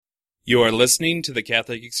You are listening to the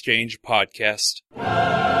Catholic Exchange podcast.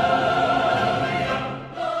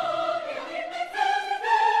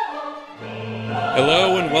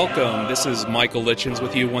 Hello and welcome. This is Michael Litchens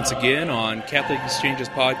with you once again on Catholic Exchange's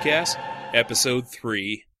podcast, episode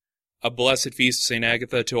 3. A blessed feast of St.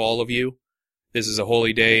 Agatha to all of you. This is a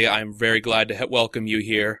holy day. I'm very glad to welcome you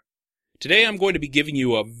here. Today I'm going to be giving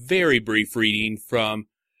you a very brief reading from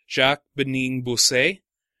Jacques Bénigne Bossuet.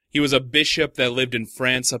 He was a bishop that lived in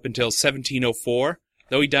France up until 1704.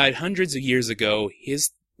 Though he died hundreds of years ago, his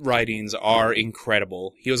writings are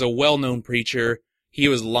incredible. He was a well-known preacher. He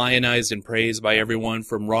was lionized and praised by everyone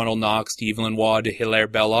from Ronald Knox to Yves Lenoir to Hilaire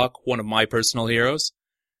Belloc, one of my personal heroes.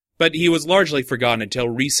 But he was largely forgotten until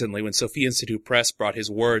recently when Sophia Institute Press brought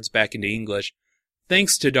his words back into English,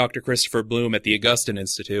 thanks to Dr. Christopher Bloom at the Augustine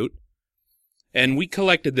Institute. And we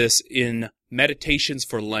collected this in Meditations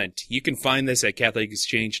for Lent. You can find this at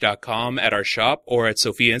CatholicExchange.com at our shop or at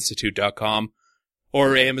SophiaInstitute.com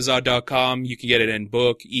or Amazon.com. You can get it in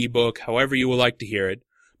book, ebook, however you would like to hear it.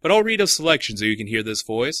 But I'll read a selection so you can hear this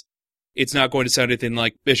voice. It's not going to sound anything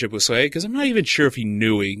like Bishop Bossuet because I'm not even sure if he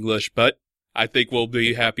knew English, but I think we'll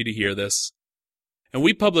be happy to hear this. And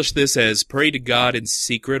we published this as Pray to God in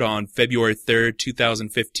Secret on February 3rd,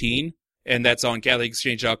 2015. And that's on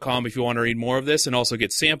CatholicExchange.com if you want to read more of this and also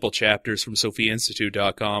get sample chapters from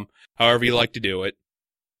SophiaInstitute.com, however you like to do it.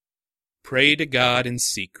 Pray to God in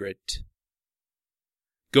secret.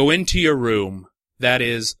 Go into your room, that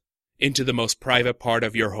is, into the most private part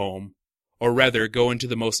of your home, or rather go into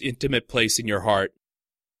the most intimate place in your heart.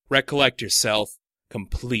 Recollect yourself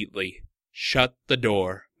completely. Shut the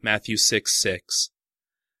door, Matthew 6:6.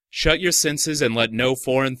 Shut your senses and let no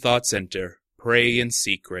foreign thoughts enter. Pray in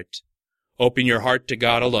secret. Open your heart to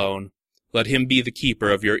God alone. Let him be the keeper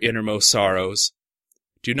of your innermost sorrows.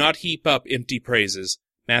 Do not heap up empty praises,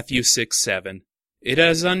 Matthew 6:7. It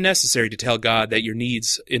is unnecessary to tell God that your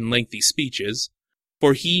needs in lengthy speeches,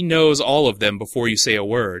 for he knows all of them before you say a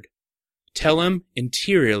word. Tell him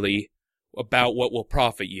interiorly about what will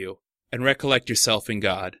profit you, and recollect yourself in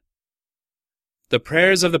God. The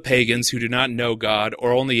prayers of the pagans who do not know God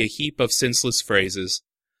are only a heap of senseless phrases.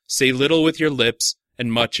 Say little with your lips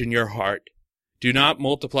and much in your heart. Do not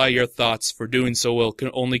multiply your thoughts, for doing so will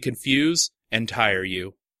only confuse and tire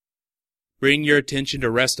you. Bring your attention to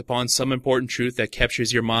rest upon some important truth that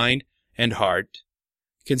captures your mind and heart.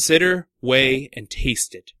 Consider, weigh, and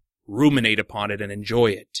taste it. Ruminate upon it and enjoy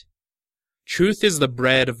it. Truth is the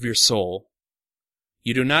bread of your soul.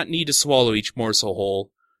 You do not need to swallow each morsel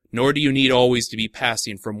whole, nor do you need always to be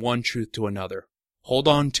passing from one truth to another. Hold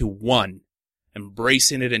on to one,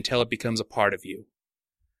 embracing it until it becomes a part of you.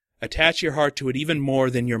 Attach your heart to it even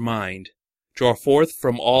more than your mind. Draw forth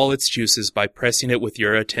from all its juices by pressing it with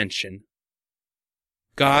your attention.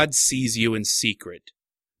 God sees you in secret.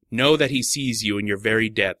 Know that he sees you in your very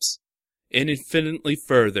depths, and infinitely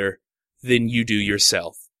further than you do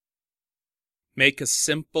yourself. Make a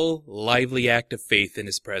simple, lively act of faith in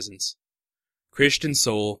his presence. Christian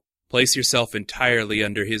soul, place yourself entirely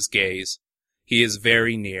under his gaze. He is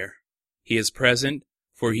very near. He is present,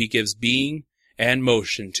 for he gives being and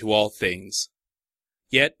motion to all things.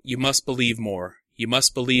 Yet you must believe more. You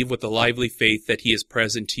must believe with a lively faith that he is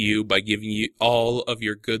present to you by giving you all of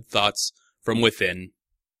your good thoughts from within.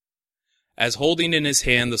 As holding in his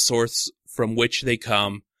hand the source from which they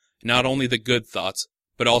come, not only the good thoughts,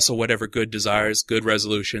 but also whatever good desires, good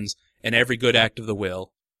resolutions, and every good act of the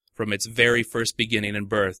will, from its very first beginning and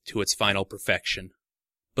birth to its final perfection.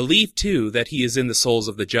 Believe, too, that he is in the souls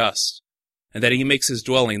of the just, and that he makes his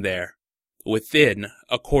dwelling there, within,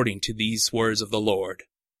 according to these words of the Lord.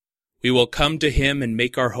 We will come to him and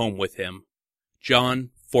make our home with him. John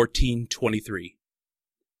 14:23.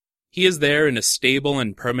 He is there in a stable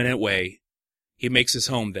and permanent way. He makes his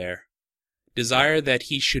home there. Desire that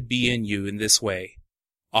he should be in you in this way.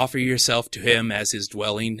 Offer yourself to him as his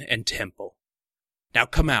dwelling and temple. Now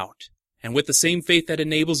come out, and with the same faith that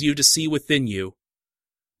enables you to see within you,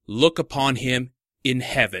 look upon him in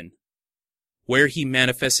heaven, where he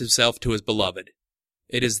manifests himself to his beloved.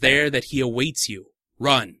 It is there that he awaits you.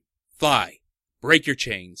 Run, fly, break your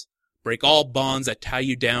chains, break all bonds that tie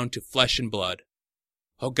you down to flesh and blood.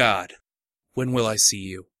 Oh God, when will I see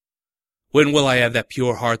you? When will I have that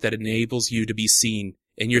pure heart that enables you to be seen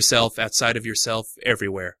in yourself, outside of yourself,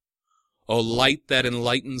 everywhere? O light that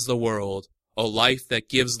enlightens the world, O life that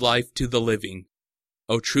gives life to the living,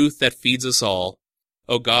 O truth that feeds us all,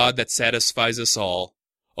 O God that satisfies us all,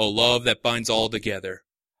 O love that binds all together,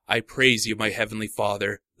 I praise you, my heavenly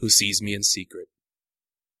Father, who sees me in secret.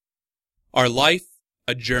 Our life,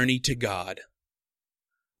 a journey to God.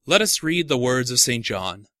 Let us read the words of St.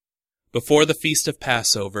 John. Before the feast of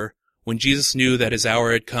Passover, when Jesus knew that his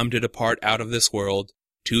hour had come to depart out of this world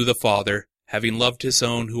to the Father, having loved his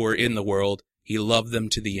own who were in the world, he loved them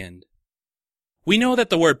to the end. We know that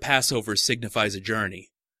the word Passover signifies a journey.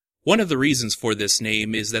 One of the reasons for this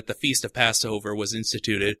name is that the Feast of Passover was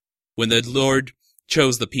instituted when the Lord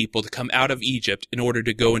chose the people to come out of Egypt in order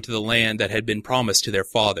to go into the land that had been promised to their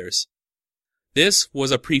fathers. This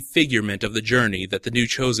was a prefigurement of the journey that the new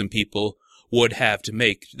chosen people would have to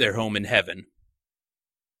make their home in heaven.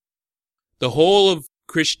 The whole of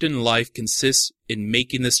Christian life consists in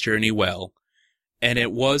making this journey well, and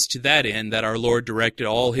it was to that end that our Lord directed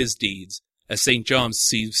all his deeds, as St. John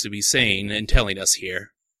seems to be saying and telling us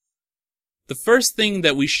here. The first thing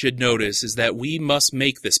that we should notice is that we must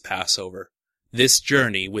make this Passover, this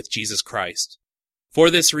journey with Jesus Christ. For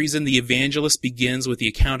this reason, the evangelist begins with the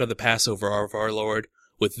account of the Passover of our Lord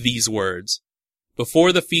with these words.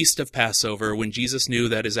 Before the feast of Passover, when Jesus knew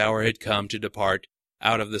that his hour had come to depart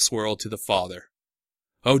out of this world to the Father.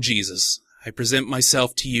 O Jesus, I present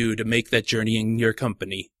myself to you to make that journey in your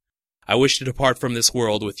company. I wish to depart from this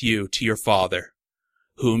world with you to your Father,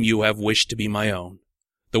 whom you have wished to be my own.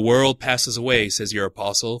 The world passes away, says your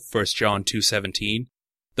apostle, 1 John 2:17.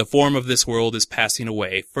 The form of this world is passing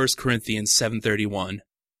away, 1 Corinthians 7:31.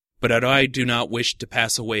 But I do not wish to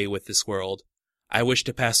pass away with this world. I wish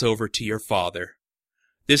to pass over to your Father.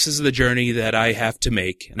 This is the journey that I have to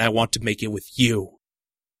make, and I want to make it with you.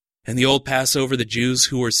 In the old Passover, the Jews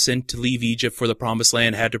who were sent to leave Egypt for the Promised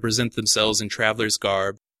Land had to present themselves in traveler's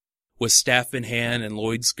garb, with staff in hand and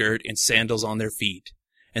loins girt and sandals on their feet,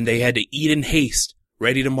 and they had to eat in haste,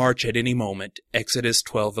 ready to march at any moment, Exodus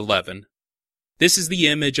 12:11. This is the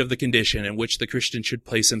image of the condition in which the Christian should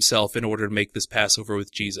place himself in order to make this Passover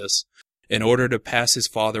with Jesus, in order to pass his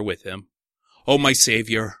Father with him. O my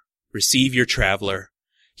Savior, receive your traveler.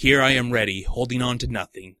 Here I am ready, holding on to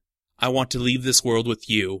nothing. I want to leave this world with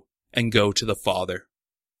you and go to the Father.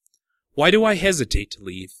 Why do I hesitate to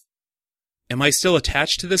leave? Am I still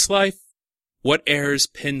attached to this life? What errors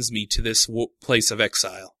pins me to this place of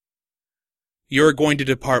exile? You are going to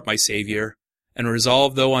depart, my Savior, and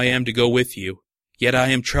resolved though I am to go with you, yet I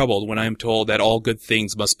am troubled when I am told that all good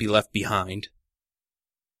things must be left behind.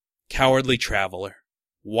 Cowardly traveler,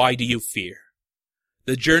 why do you fear?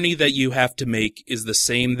 The journey that you have to make is the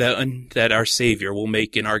same that our Savior will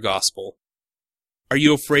make in our gospel. Are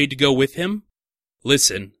you afraid to go with him?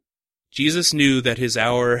 Listen, Jesus knew that his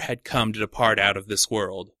hour had come to depart out of this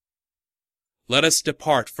world. Let us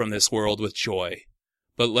depart from this world with joy,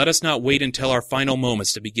 but let us not wait until our final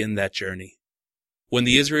moments to begin that journey. When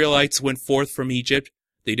the Israelites went forth from Egypt,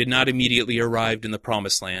 they did not immediately arrive in the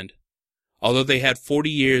Promised Land. Although they had 40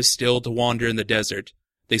 years still to wander in the desert,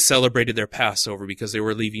 they celebrated their Passover because they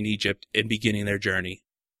were leaving Egypt and beginning their journey.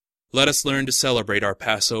 Let us learn to celebrate our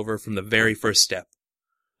Passover from the very first step.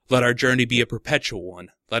 Let our journey be a perpetual one.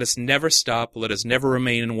 Let us never stop. Let us never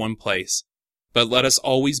remain in one place. But let us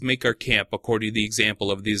always make our camp according to the example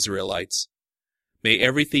of the Israelites. May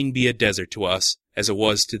everything be a desert to us, as it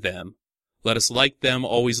was to them. Let us, like them,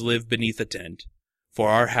 always live beneath a tent, for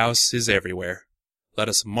our house is everywhere. Let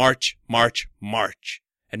us march, march, march,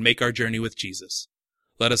 and make our journey with Jesus.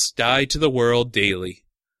 Let us die to the world daily.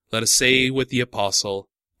 Let us say with the apostle,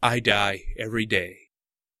 I die every day.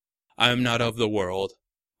 I am not of the world.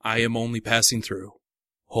 I am only passing through,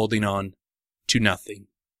 holding on to nothing.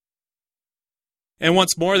 And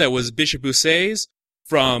once more, that was Bishop Bousset's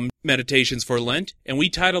from Meditations for Lent, and we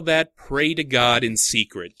titled that Pray to God in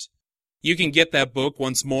Secret. You can get that book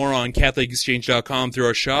once more on CatholicExchange.com through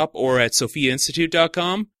our shop or at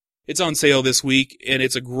SophiaInstitute.com. It's on sale this week, and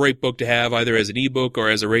it's a great book to have either as an ebook or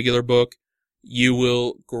as a regular book. You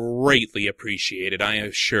will greatly appreciate it, I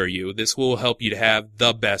assure you. This will help you to have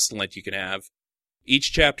the best Lent you can have.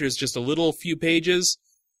 Each chapter is just a little few pages,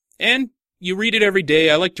 and you read it every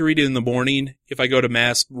day. I like to read it in the morning if I go to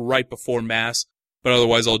Mass right before Mass, but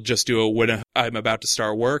otherwise I'll just do it when I'm about to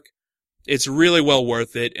start work. It's really well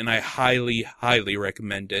worth it, and I highly, highly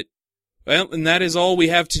recommend it. Well, and that is all we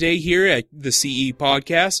have today here at the CE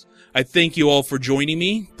Podcast. I thank you all for joining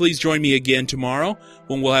me. Please join me again tomorrow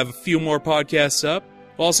when we'll have a few more podcasts up.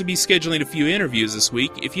 We'll also be scheduling a few interviews this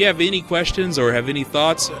week. If you have any questions or have any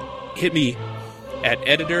thoughts, hit me at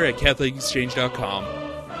editor@CatholicExchange.com.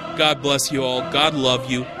 God bless you all. God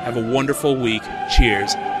love you. Have a wonderful week.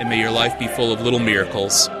 Cheers. And may your life be full of little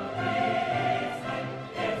miracles.